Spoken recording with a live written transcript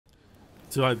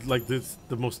So I like this,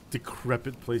 the most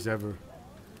decrepit place ever.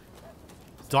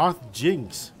 Darth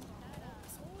Jinx.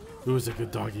 Who is a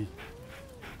good doggy?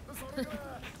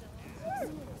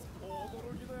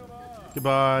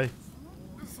 Goodbye.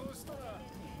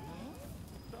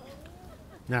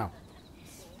 Now,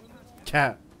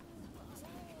 cat.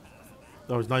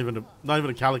 Oh, it's not even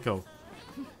a calico.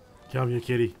 Come here,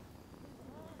 kitty.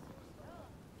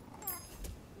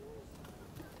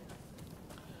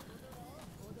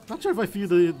 Not sure if I feel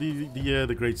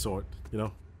the great sword, you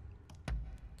know.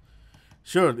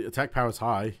 Sure, the attack power is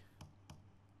high.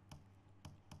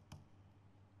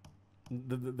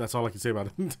 That's all I can say about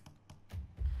it.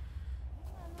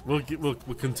 We'll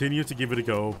continue to give it a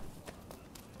go.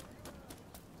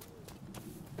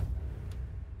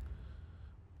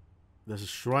 There's a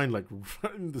shrine like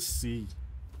right in the sea.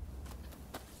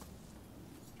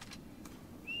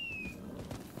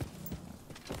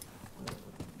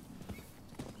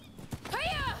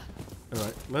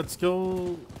 Alright, let's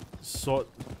go sort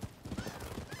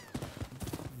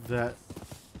that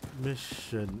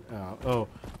mission out. Oh,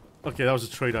 okay, that was a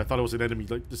traitor. I thought it was an enemy,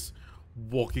 like just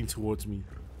walking towards me.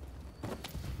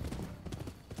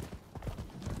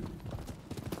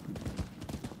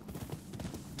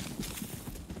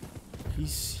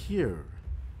 He's here.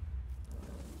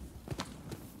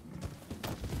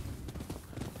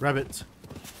 Rabbit.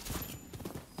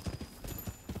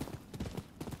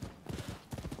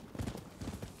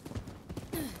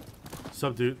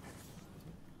 Sup, dude?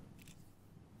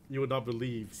 You would not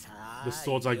believe the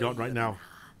swords I got right now.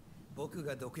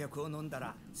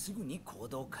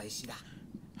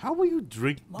 How will you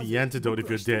drink the antidote if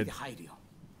you're dead?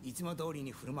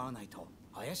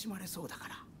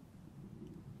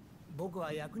 僕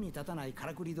は役に立たないか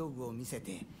らくり道具を見せ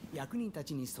て役人た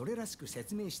ちにそれらしく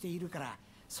説明しているから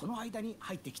その間に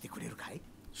入ってきてくれるかい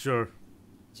Sure.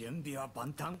 準備は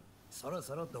万端そろ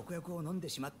そろ毒薬を飲んで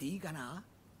しまっていいかな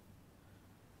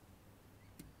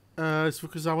Is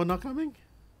Fukuzawa not coming?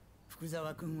 福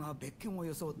沢君は別件を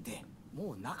装って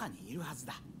もう中にいるはず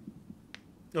だ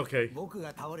Okay. 僕が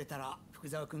倒れたら福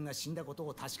沢君が死んだこと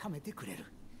を確かめてくれる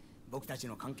僕たち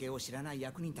の関係を知らない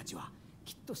役人たちは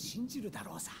きっと信じるだ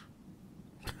ろうさ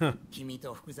君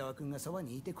と福沢君がそば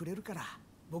にいてくれるから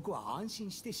僕は安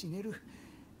心して死ねる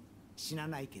死な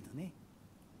ないけどね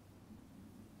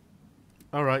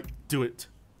Alright, do it.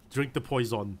 Drink the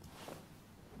poison.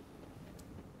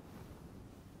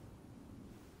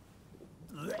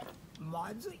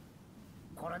 まずい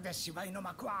これで芝居の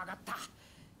幕は上がった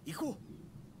行こ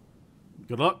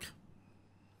う Good luck.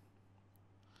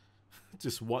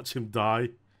 Just watch him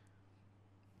die.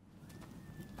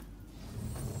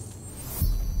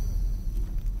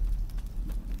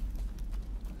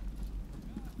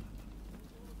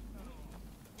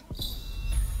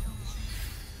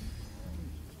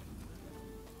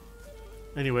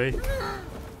 Anyway.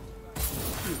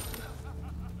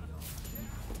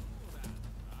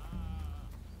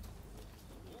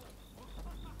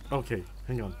 Okay,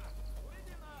 hang on.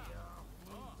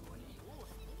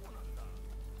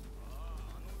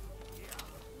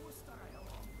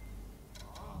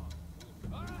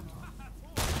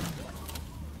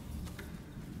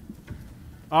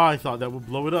 I thought that would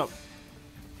blow it up.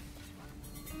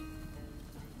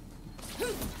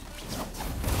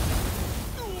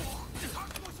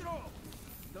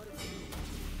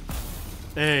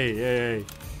 Hey, hey, hey.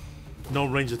 No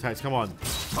range attacks, come on.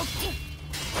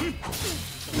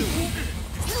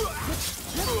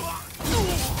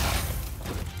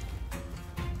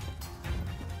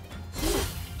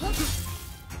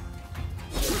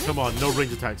 Come on, no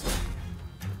range attacks.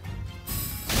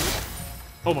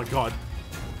 Oh my god.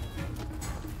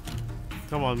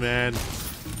 Come on, man.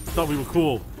 Thought we were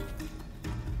cool.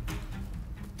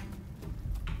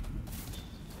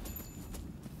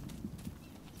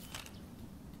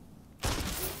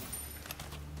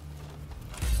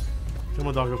 Come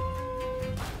on, doggo.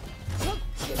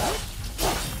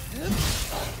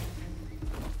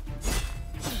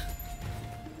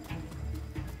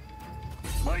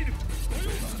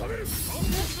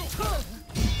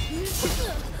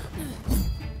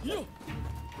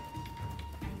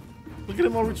 Look at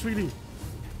him all retreating.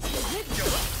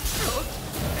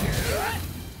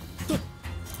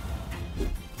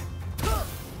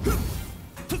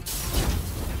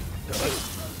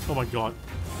 Oh my god.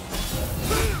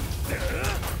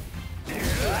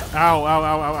 Ow, ow,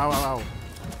 ow, ow, ow, ow, ow.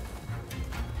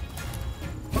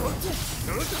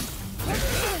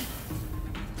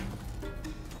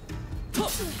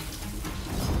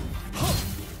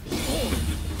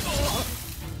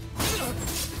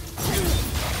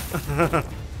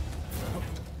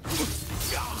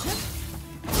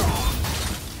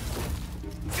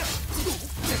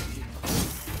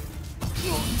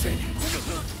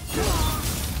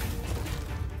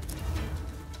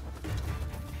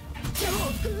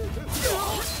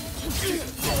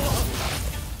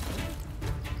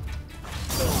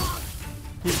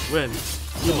 He went.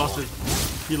 He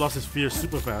lost his fear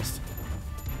super fast.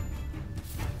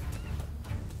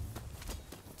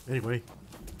 Anyway,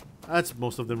 that's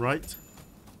most of them, right?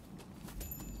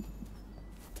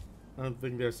 I don't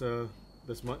think there's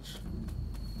much.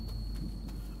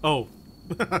 Oh.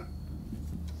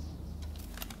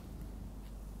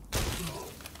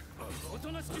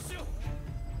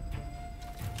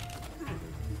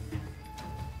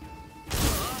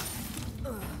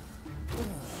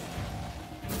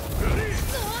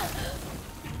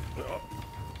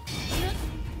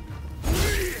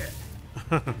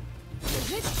 I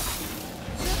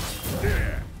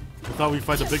thought we'd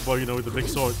fight the big boy, you know, with the big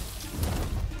sword.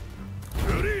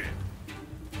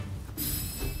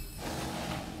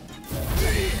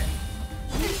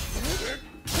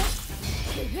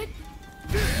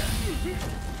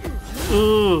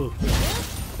 Ugh.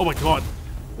 Oh my god.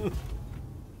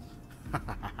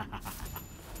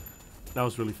 That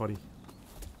was really funny.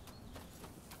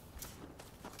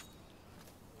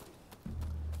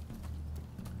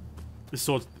 This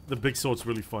sword, the big sword's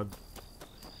really fun.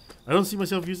 I don't see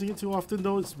myself using it too often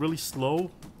though, it's really slow.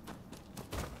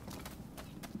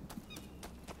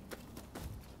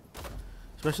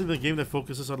 Especially in the game that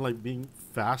focuses on like being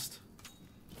fast.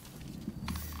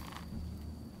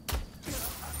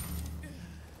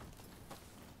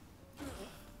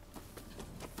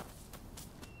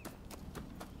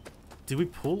 Did we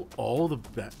pull all the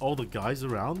guys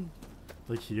around?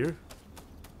 Like here?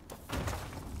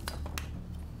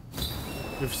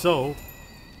 If so,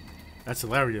 that's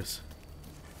hilarious.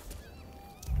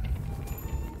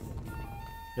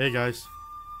 Hey guys.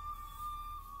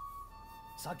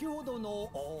 先ほど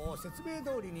の説明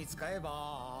通りに使え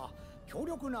ば強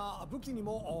力な武器に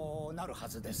もなるは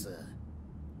ずです。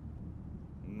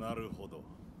なるほど。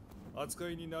扱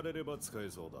いになれれば使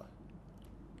えそうだ。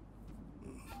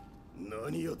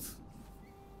何やつ？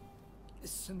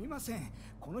すみません。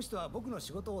この人は僕の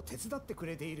仕事を手伝ってく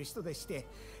れている人でして、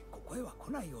ここへは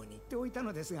来ないように言っておいた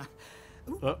のですが。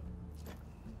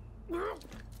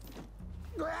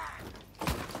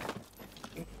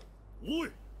お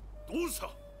い、どうした？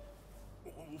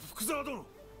福沢殿、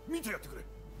見てやってくれ。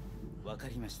わか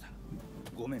りました。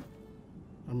ごめん。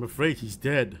I'm afraid he's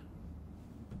dead.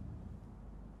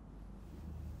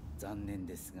 残念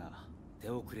ですが、手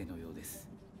遅れのようです。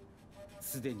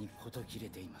すでに事切れ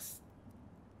ています。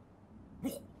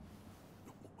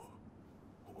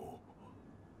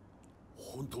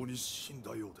本当に死ん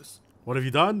だようです。What have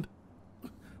you done?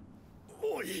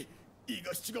 おい、伊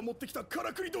賀七が持ってきたか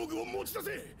らくり道具を持ち出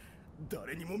せ。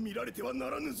誰にも見られてはな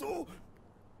らぬぞ。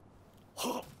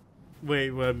は。Wait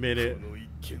a minute. この一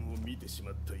件を見てし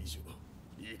まった以上、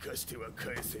生かしては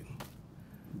返せん。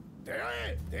出会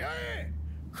え、出会え。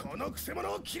このくせ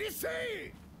者を切り捨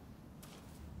て。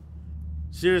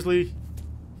Seriously?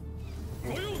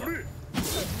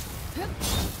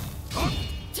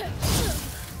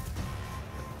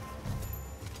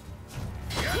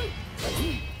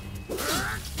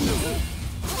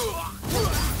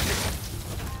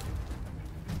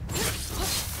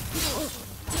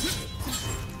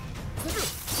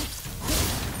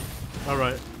 All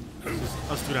right,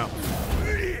 let's do now.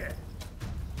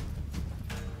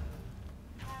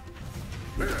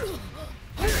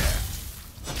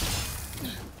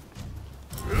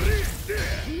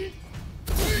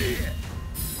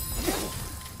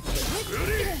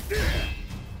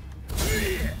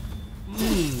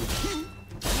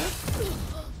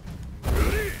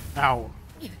 Ow.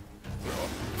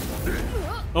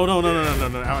 Oh no, no, no, no, no,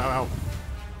 no, ow, ow, ow.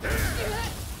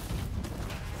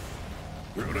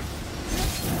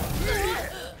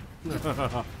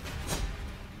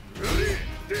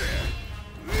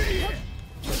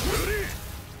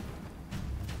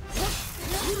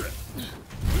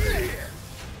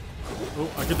 Oh,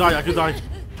 I could die, I could die.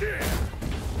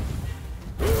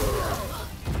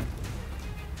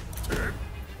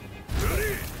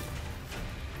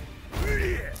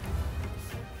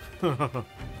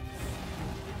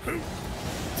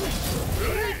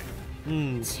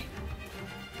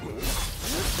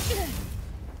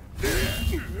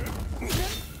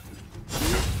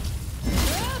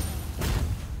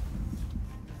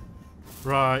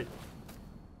 Right.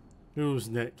 Who's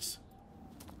next? "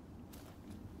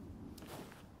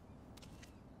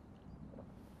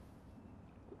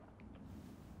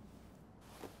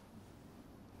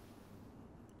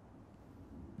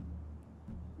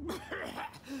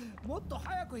もっと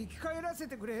早く生き返らせ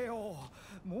てくれよ。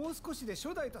もう少しで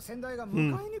初代と先代が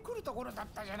迎えに来るところだっ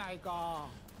たじゃないか。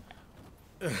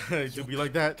It should be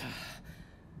like that.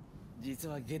 実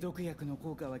は解毒薬の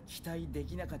効果は期待で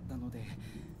きなかったので、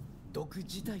毒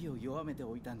自体を弱めて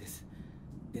おいたんです。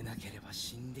でなければ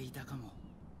死んでいたかも。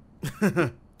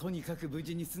とにかく無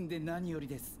事に済んで何より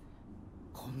です。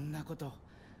こんなこと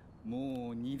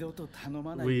もう二度と頼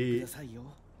まないでくださいよ。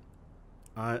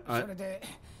それで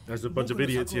There's a bunch of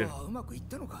idiots here. うまくいっ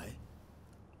たのかい？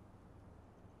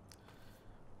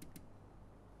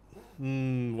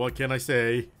 What can I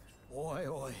say? おい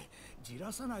おい、じ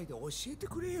らさないで教えて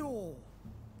くれよ。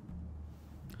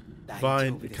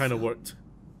Fine, it kind of worked.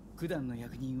 九段の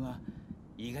役人は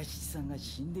伊賀七さんが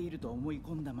死んでいると思い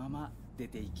込んだまま出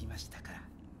て行きましたから。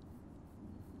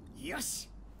よし、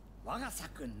我が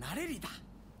作なれりだ。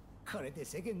これで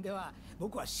世間では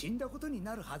僕は死んだことに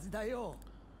なるはずだよ。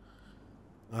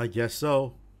I guess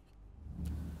so.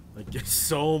 I guess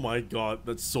so. My God,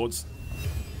 that's so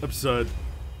absurd.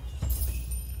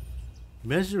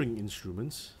 Measuring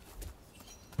instruments.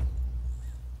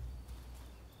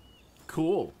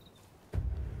 Cool.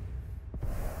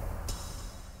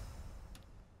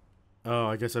 Oh,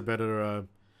 I guess I better.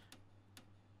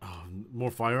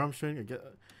 More firearms training. I get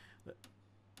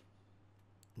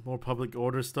more public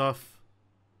order stuff.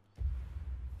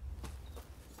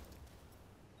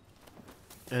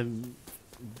 And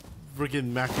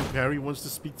friggin' Matthew Perry wants to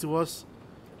speak to us.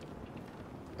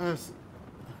 There's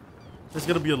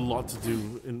gonna be a lot to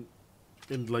do in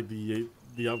like the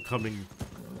upcoming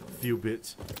few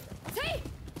bits.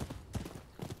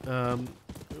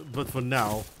 But for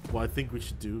now, what I think we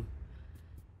should do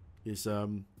is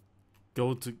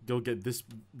go get this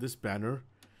banner,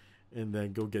 and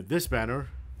then go get this banner,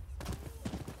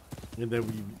 and then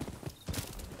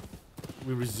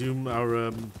we resume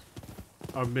our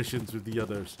missions with the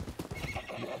others.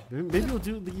 Maybe we'll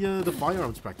do the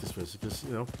firearms practice first, because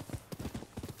you know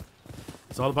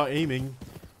it's all about aiming.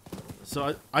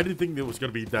 So I didn't think it was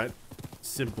gonna be that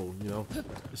simple, you know,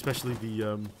 especially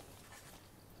the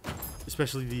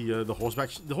horseback.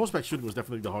 The horseback shooting was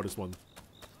definitely the hardest one.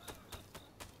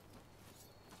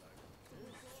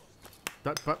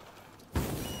 But I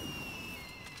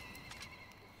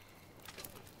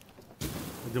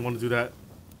didn't want to do that.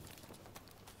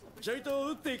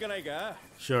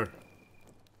 Sure.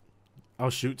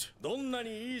 I'll shoot.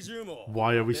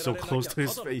 Why are we so close to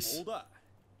his face?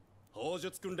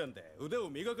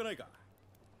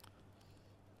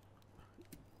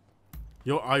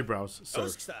 Your eyebrows, sir.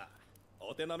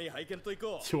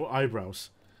 Your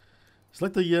eyebrows. It's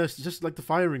like the just like the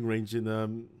firing range in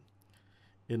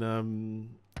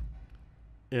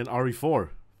RE4.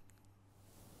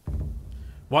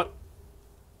 What?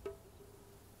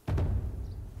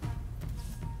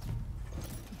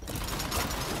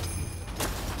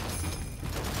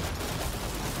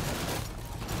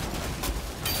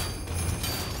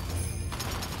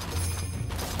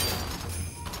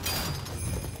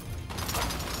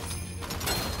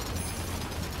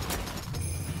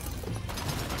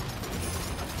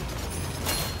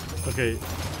 Okay,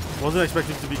 wasn't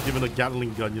expecting to be given a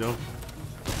Gatling gun, you know?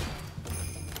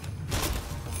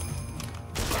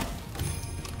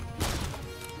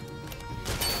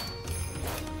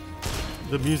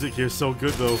 The music here is so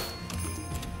good, though.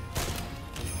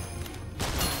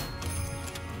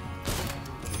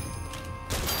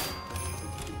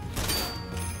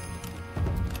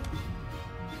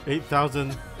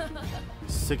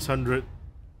 $8,600.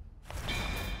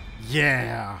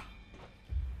 Yeah!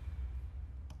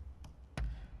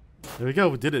 There we go,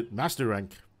 we did it. Master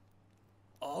rank.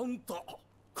 I'm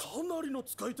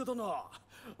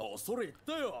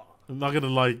not gonna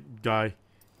lie, guy.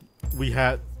 We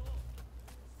had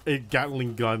a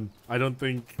Gatling gun. I don't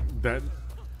think that...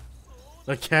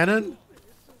 A cannon?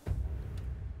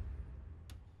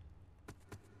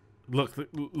 Look,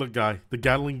 guy. The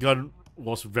Gatling gun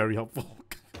was very helpful.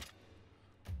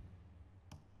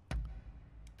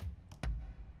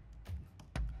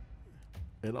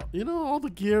 And you know, all the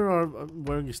gear I'm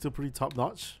wearing is still pretty top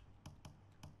notch.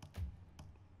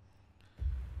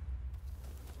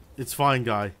 It's fine,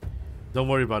 guy. Don't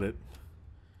worry about it.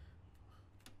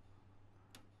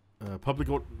 Public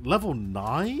order level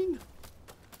 9?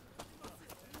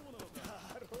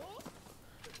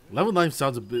 Level 9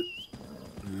 sounds a bit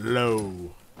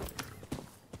low.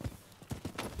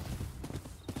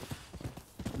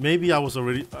 Maybe I was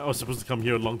supposed to come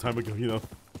here a long time ago, you know.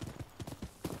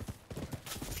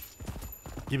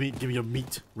 Give me your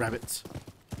meat, rabbits.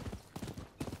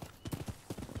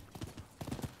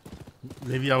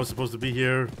 Maybe I was supposed to be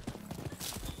here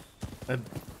and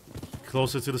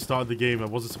closer to the start of the game. I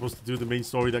wasn't supposed to do the main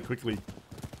story that quickly.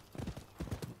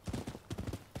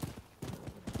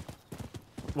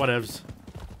 Whatevs.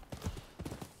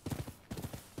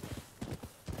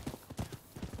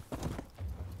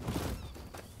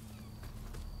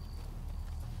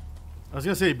 was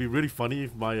gonna say it'd be really funny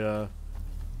if my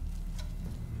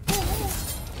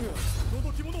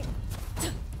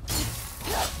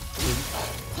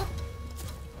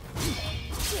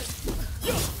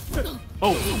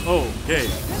oh, okay.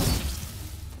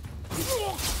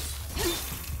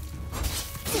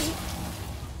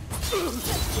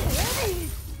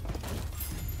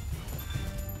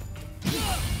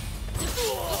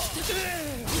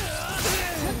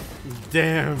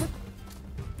 Damn.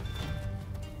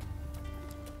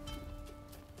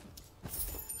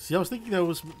 See, I was thinking there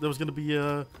was gonna be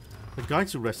a guy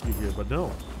to rescue here, but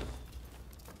no.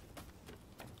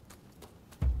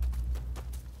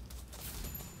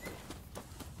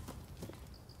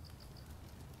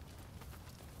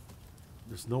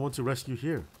 There's no one to rescue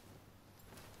here.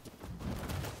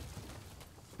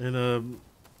 And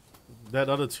that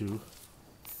other two.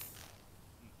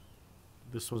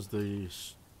 This was the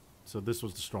this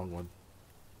was the strong one.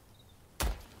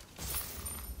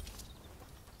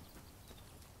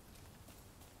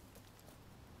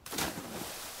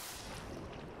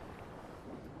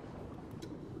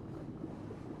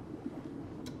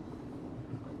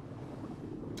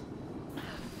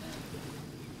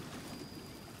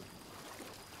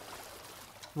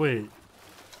 Wait.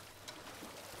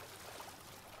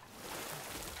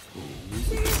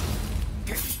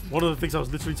 One of the things I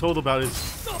was literally told about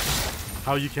is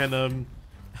how you can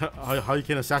how you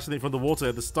can assassinate from the water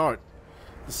at the start.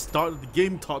 The start of the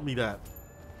game taught me that.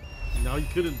 Now you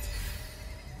couldn't.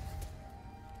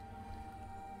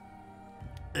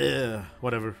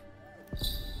 Whatever.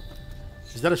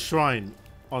 Is that a shrine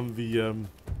on the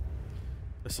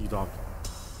let's see, dog.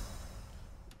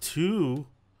 2.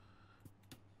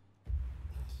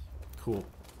 Cool.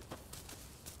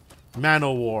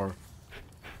 Man-O-War.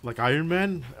 Like Iron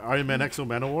Man? Iron Man Exo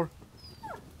Man-O-War?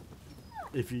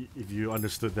 If you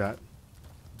understood that,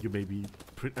 you may be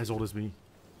as old as me.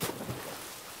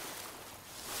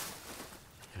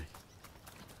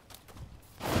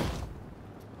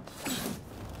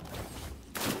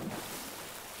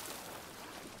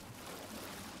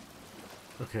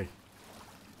 Okay.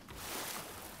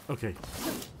 Okay.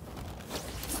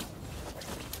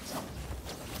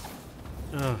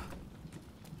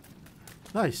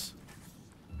 Nice.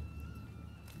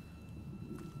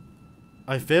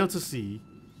 I fail to see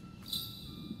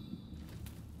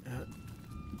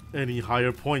any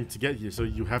higher point to get here, so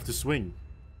you have to swing.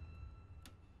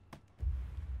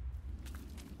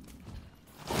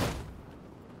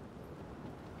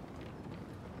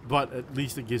 But at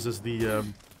least it gives us the,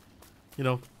 you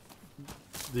know,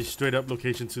 the straight up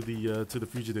location to the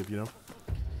fugitive. You know,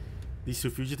 these two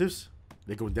fugitives,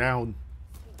 they go down.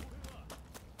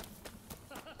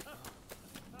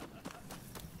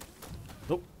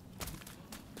 Nope.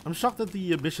 I'm shocked that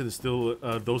the mission is still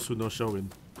those who know Shoin.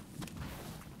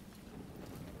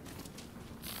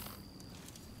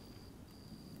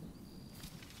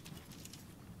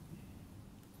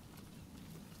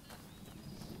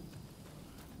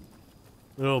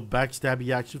 A little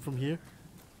backstabby action from here.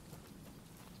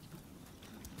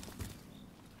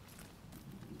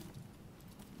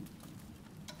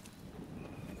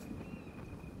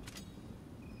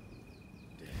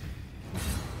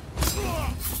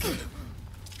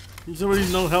 He's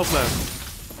already no health left.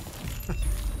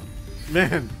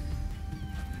 Man.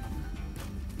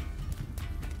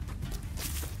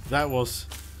 That was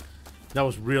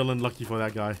real unlucky for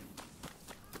that guy.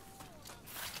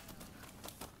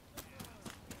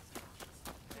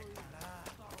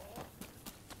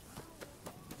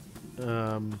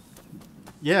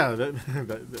 Yeah,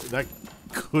 that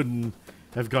couldn't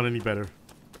have gone any better.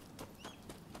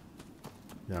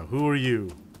 Now, who are you?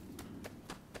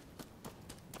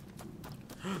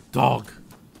 Dog.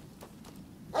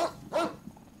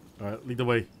 Alright, lead the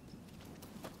way.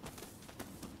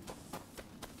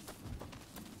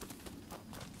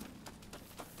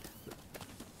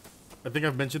 I think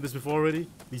I've mentioned this before already.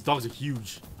 These dogs are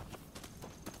huge.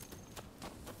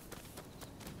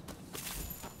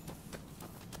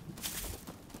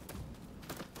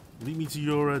 Lead me to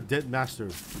your dead master.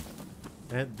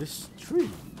 And this tree.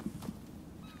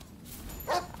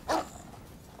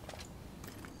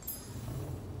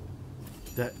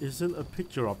 That isn't a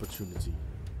picture opportunity.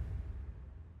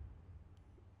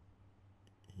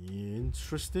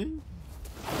 Interesting.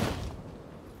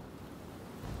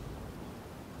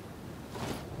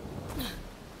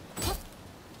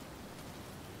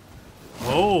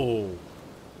 Oh.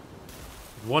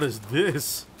 What is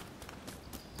this?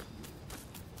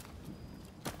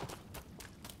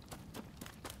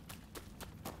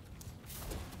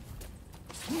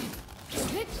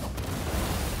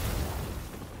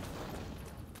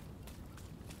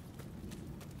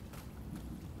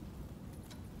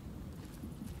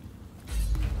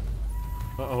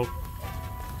 Uh-oh.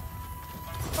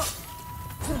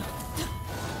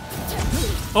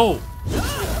 Oh!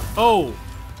 Oh!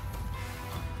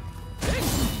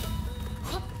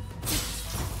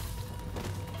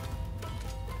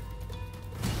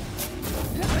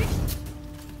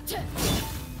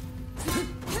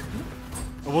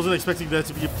 I wasn't expecting there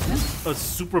to be a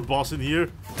super boss in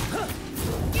here.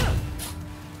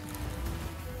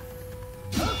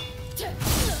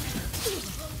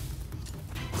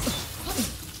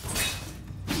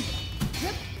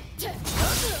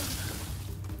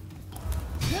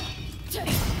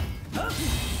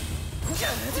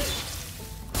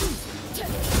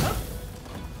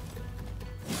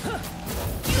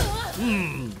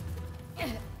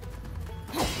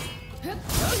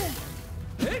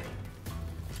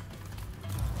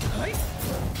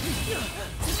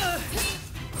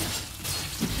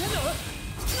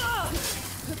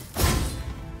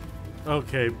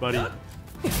 Okay, buddy.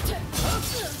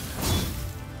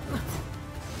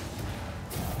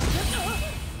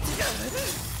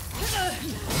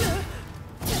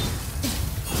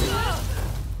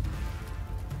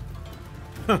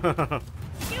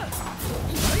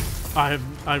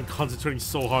 I'm concentrating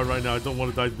so hard right now. I don't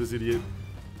want to die to this idiot.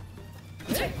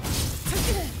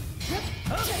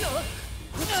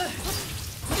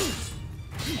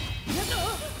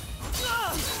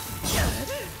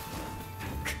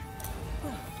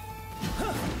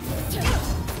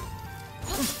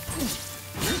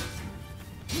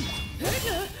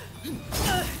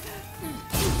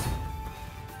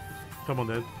 Come on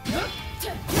then.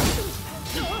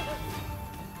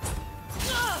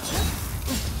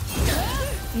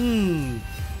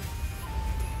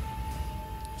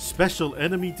 Special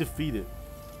enemy defeated.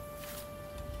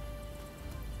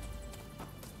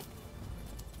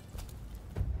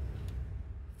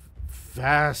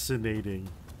 Fascinating.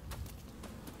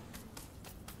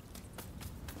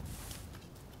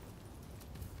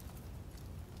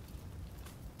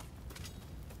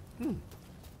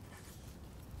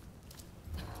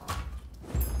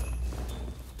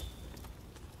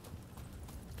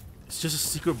 It's just a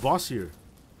secret boss here.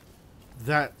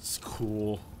 That's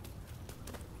cool.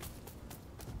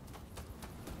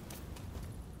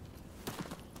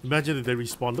 Imagine if they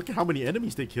respawn. Look at how many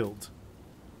enemies they killed.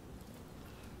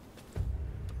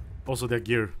 Also, their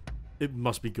gear. It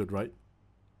must be good, right?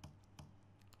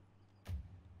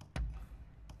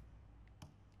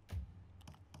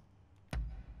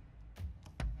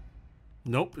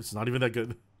 Nope, it's not even that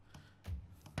good.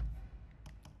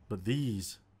 But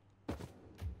these...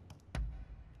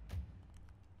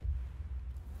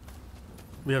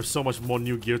 we have so much more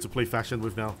new gear to play faction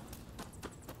with now.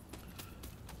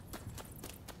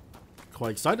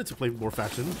 Quite excited to play more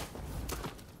faction.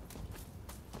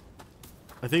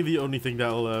 I think the only thing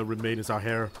that'll remain is our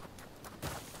hair.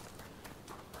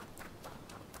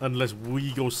 Unless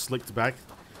we go slicked back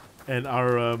and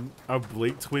our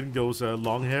Blade twin goes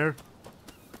long hair.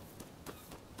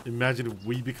 Imagine if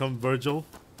we become Virgil.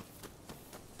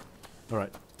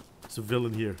 Alright, it's a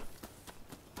villain here.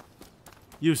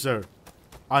 You, sir.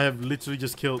 I have literally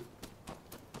just killed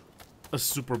a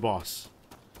super boss.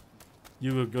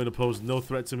 You are going to pose no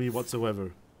threat to me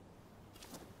whatsoever.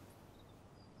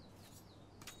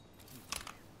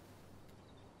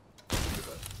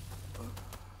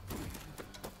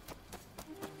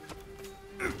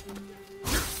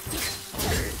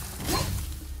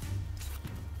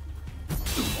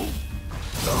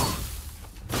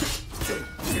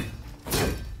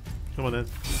 Come on then.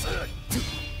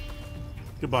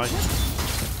 Goodbye.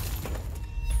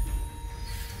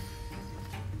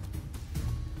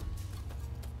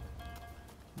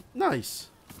 Nice.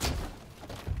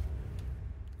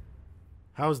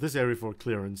 How's this area for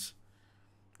clearance?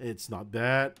 It's not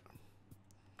bad.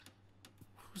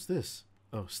 Who's this?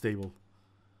 Oh, stable.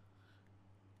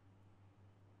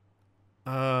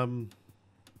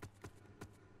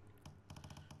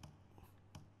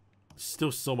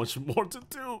 Still so much more to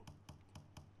do.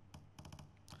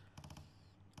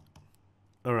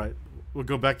 Alright, we'll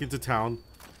go back into town.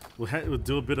 We'll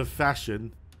do a bit of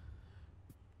fashion.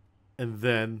 And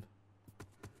then...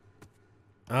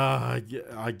 yeah,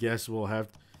 I guess we'll have...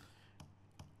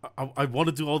 I want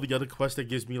to do all the other quests that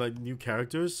gives me, like, new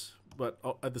characters. But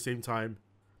at the same time...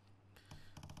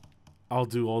 I'll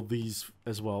do all these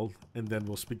as well. And then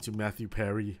we'll speak to Matthew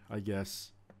Perry, I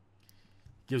guess.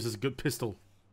 Gives us a good pistol.